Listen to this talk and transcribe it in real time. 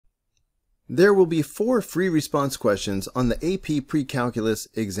There will be 4 free response questions on the AP Precalculus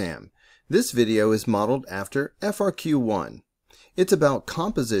exam. This video is modeled after FRQ 1. It's about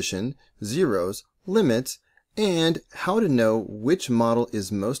composition, zeros, limits, and how to know which model is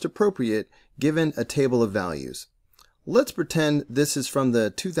most appropriate given a table of values. Let's pretend this is from the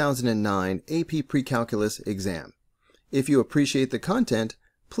 2009 AP Precalculus exam. If you appreciate the content,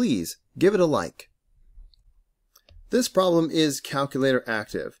 please give it a like. This problem is calculator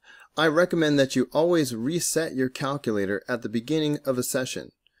active. I recommend that you always reset your calculator at the beginning of a session.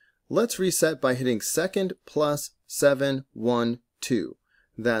 Let's reset by hitting second plus 7, 1, 2.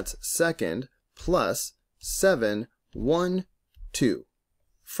 That's second plus 7, 1, 2.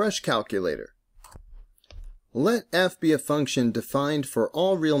 Fresh calculator. Let f be a function defined for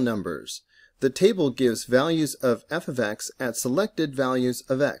all real numbers. The table gives values of f of x at selected values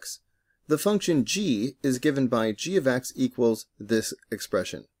of x. The function g is given by g of x equals this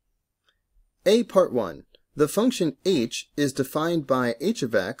expression. A part 1. The function h is defined by h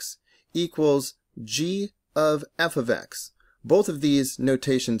of x equals g of f of x. Both of these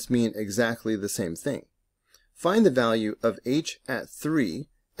notations mean exactly the same thing. Find the value of h at 3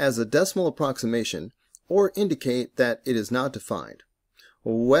 as a decimal approximation or indicate that it is not defined.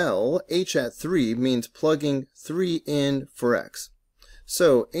 Well, h at 3 means plugging 3 in for x.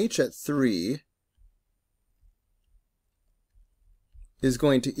 So h at 3 is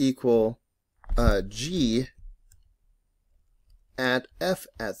going to equal g at f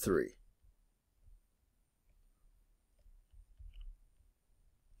at 3.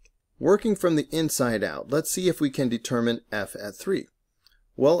 Working from the inside out, let's see if we can determine f at 3.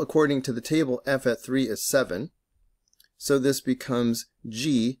 Well, according to the table, f at 3 is 7, so this becomes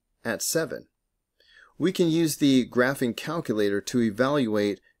g at 7. We can use the graphing calculator to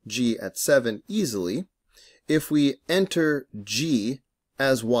evaluate g at 7 easily if we enter g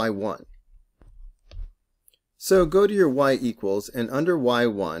as y1. So go to your y equals, and under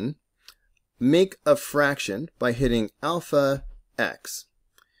y1, make a fraction by hitting alpha x.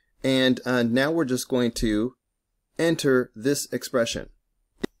 And now we're just going to enter this expression.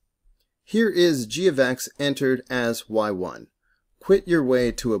 Here is g of x entered as y1. Quit your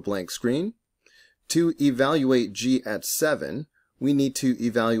way to a blank screen. To evaluate g at 7, we need to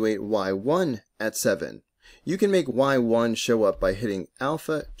evaluate y1 at 7. You can make y1 show up by hitting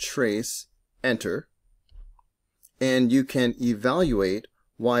alpha trace enter. And you can evaluate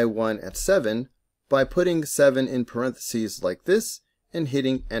y1 at 7 by putting 7 in parentheses like this and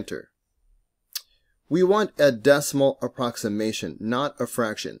hitting enter. We want a decimal approximation, not a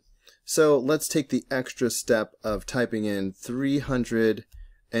fraction. So let's take the extra step of typing in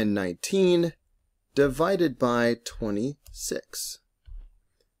 319 divided by 26.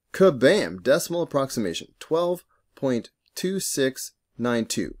 Kabam! Decimal approximation,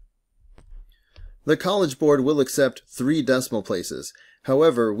 12.2692. The College Board will accept 3 decimal places.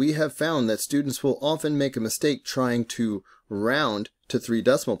 However, we have found that students will often make a mistake trying to round to 3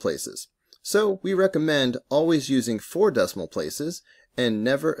 decimal places. So we recommend always using 4 decimal places and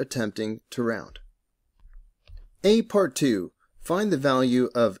never attempting to round. A part 2. Find the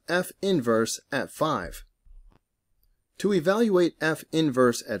value of f inverse at 5. To evaluate f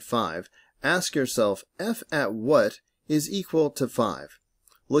inverse at 5, ask yourself f at what is equal to 5.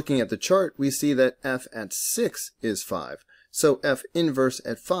 Looking at the chart, we see that f at 6 is 5, so f inverse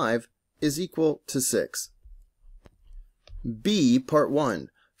at 5 is equal to 6. B part 1.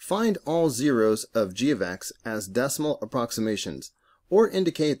 Find all zeros of g of x as decimal approximations, or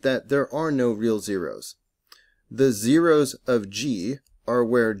indicate that there are no real zeros. The zeros of g are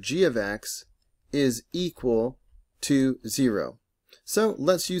where g of x is equal to 0. So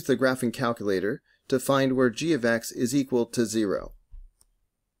let's use the graphing calculator to find where g of x is equal to 0.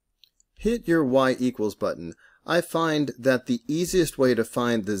 Hit your y equals button. I find that the easiest way to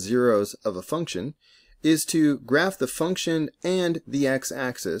find the zeros of a function is to graph the function and the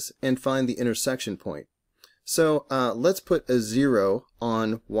x-axis and find the intersection point. So let's put a 0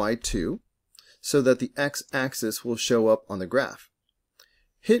 on y2 so that the x-axis will show up on the graph.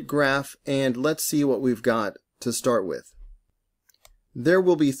 Hit graph and let's see what we've got to start with. There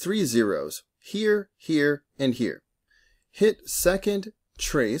will be 3 zeros, here, here, and here. Hit second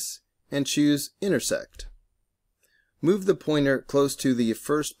trace and choose intersect. Move the pointer close to the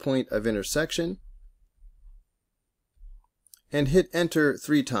first point of intersection and hit enter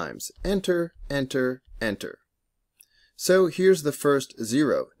 3 times. Enter, enter, enter. So here's the first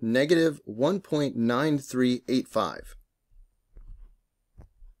 0, negative 1.9385.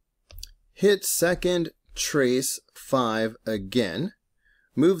 Hit second trace 5 again.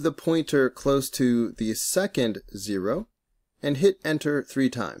 Move the pointer close to the second 0 and hit enter 3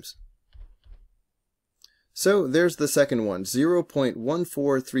 times. So there's the second one,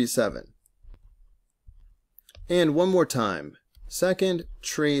 0.1437. And one more time. Second,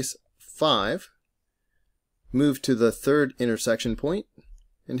 trace 5. Move to the third intersection point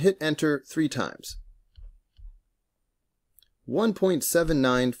and hit enter 3 times.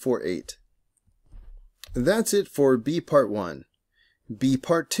 1.7948. That's it for B part 1. B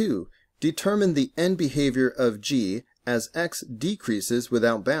part 2. Determine the end behavior of G as x decreases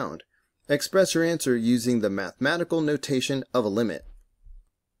without bound. Express your answer using the mathematical notation of a limit.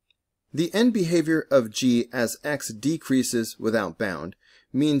 The end behavior of G as x decreases without bound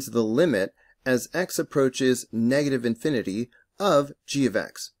means the limit as x approaches negative infinity of g of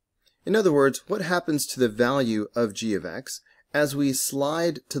x. In other words, what happens to the value of g of x as we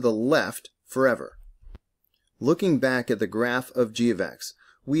slide to the left forever? Looking back at the graph of g of x,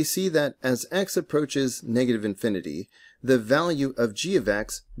 we see that as x approaches negative infinity, the value of g of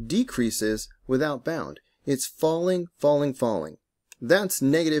x decreases without bound. It's falling, falling, falling. That's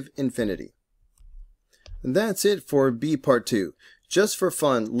negative infinity. And that's it for B part 2. Just for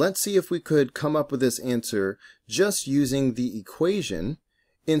fun, let's see if we could come up with this answer just using the equation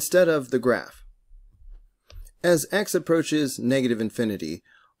instead of the graph. As x approaches negative infinity,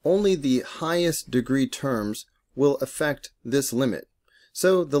 only the highest degree terms will affect this limit.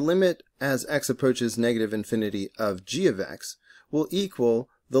 So the limit as x approaches negative infinity of g of x will equal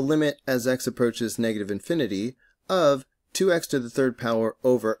the limit as x approaches negative infinity of 2x to the third power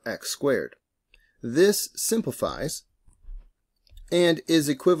over x squared. This simplifies and is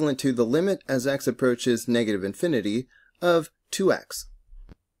equivalent to the limit as x approaches negative infinity of 2x.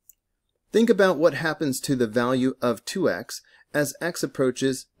 Think about what happens to the value of 2x as x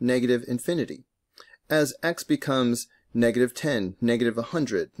approaches negative infinity. As x becomes negative 10, negative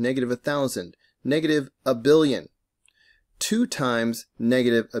 100, negative 1,000, negative a billion. 2 times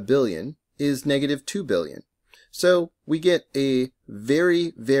negative a billion is negative 2 billion. So we get a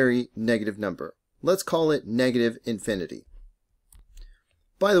very, very negative number. Let's call it negative infinity.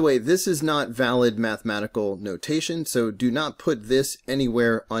 By the way, this is not valid mathematical notation, so do not put this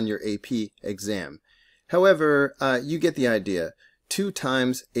anywhere on your AP exam. However, you get the idea. 2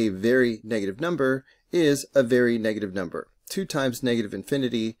 times a very negative number is a very negative number. 2 times negative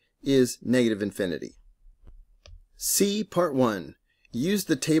infinity is negative infinity. C part 1. Use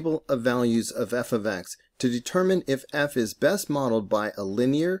the table of values of f of x to determine if f is best modeled by a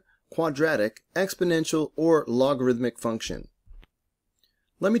linear, quadratic, exponential, or logarithmic function.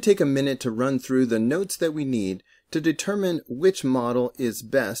 Let me take a minute to run through the notes that we need to determine which model is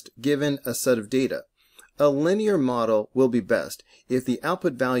best given a set of data. A linear model will be best if the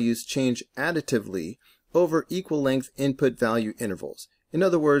output values change additively over equal length input value intervals. In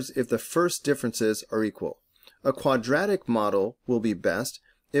other words, if the first differences are equal. A quadratic model will be best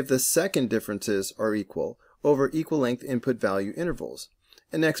if the second differences are equal over equal length input value intervals.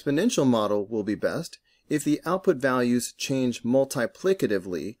 An exponential model will be best if the output values change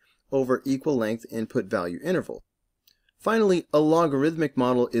multiplicatively over equal length input value interval. Finally, a logarithmic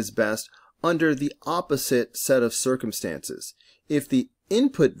model is best under the opposite set of circumstances, if the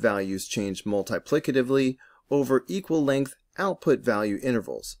input values change multiplicatively over equal length output value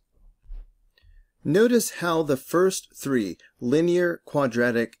intervals. Notice how the first 3, linear,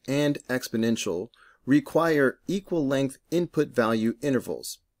 quadratic, and exponential, require equal length input value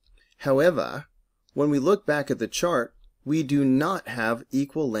intervals. However, when we look back at the chart, we do not have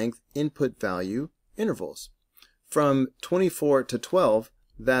equal length input value intervals. From 24 to 12,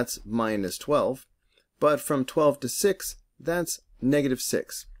 that's minus 12, but from 12 to 6, that's negative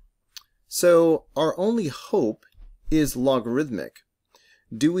 6. So our only hope is logarithmic.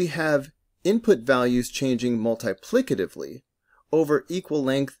 Do we have input values changing multiplicatively over equal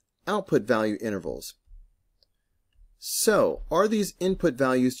length output value intervals? So, are these input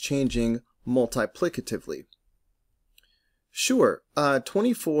values changing multiplicatively? Sure,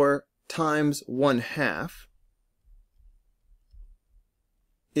 24 times 1/2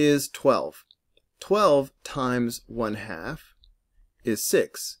 is 12. 12 times 1/2 is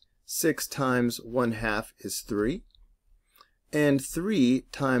 6. 6 times 1/2 is 3. And 3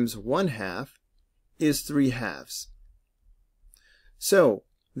 times 1/2 is 3/2. So,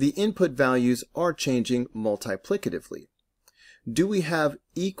 the input values are changing multiplicatively. Do we have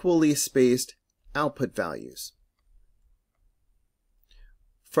equally spaced output values?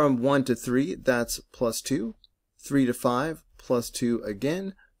 From 1 to 3, that's plus 2. 3 to 5, plus 2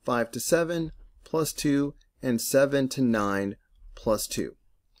 again. 5 to 7, plus 2. And 7 to 9, plus 2.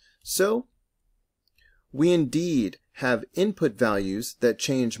 So, we indeed have input values that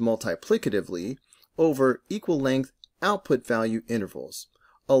change multiplicatively over equal length output value intervals.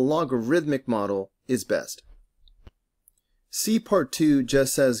 a logarithmic model is best. C part 2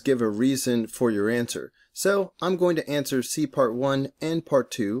 just says give a reason for your answer, so I'm going to answer C part 1 and part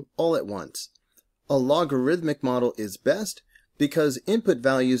 2 all at once. A logarithmic model is best because input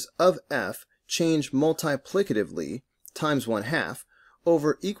values of f change multiplicatively times 1/2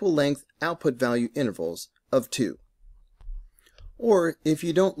 over equal length output value intervals of 2. Or if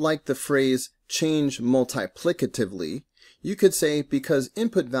you don't like the phrase change multiplicatively, you could say because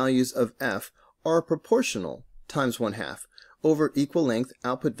input values of f are proportional times 1/2 over equal length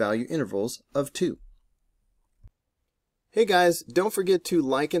output value intervals of 2. Hey guys, don't forget to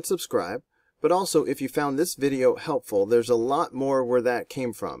like and subscribe, but also if you found this video helpful, there's a lot more where that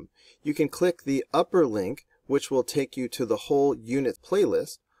came from. You can click the upper link, which will take you to the whole unit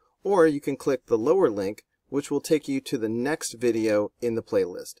playlist, or you can click the lower link, which will take you to the next video in the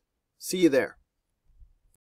playlist. See you there.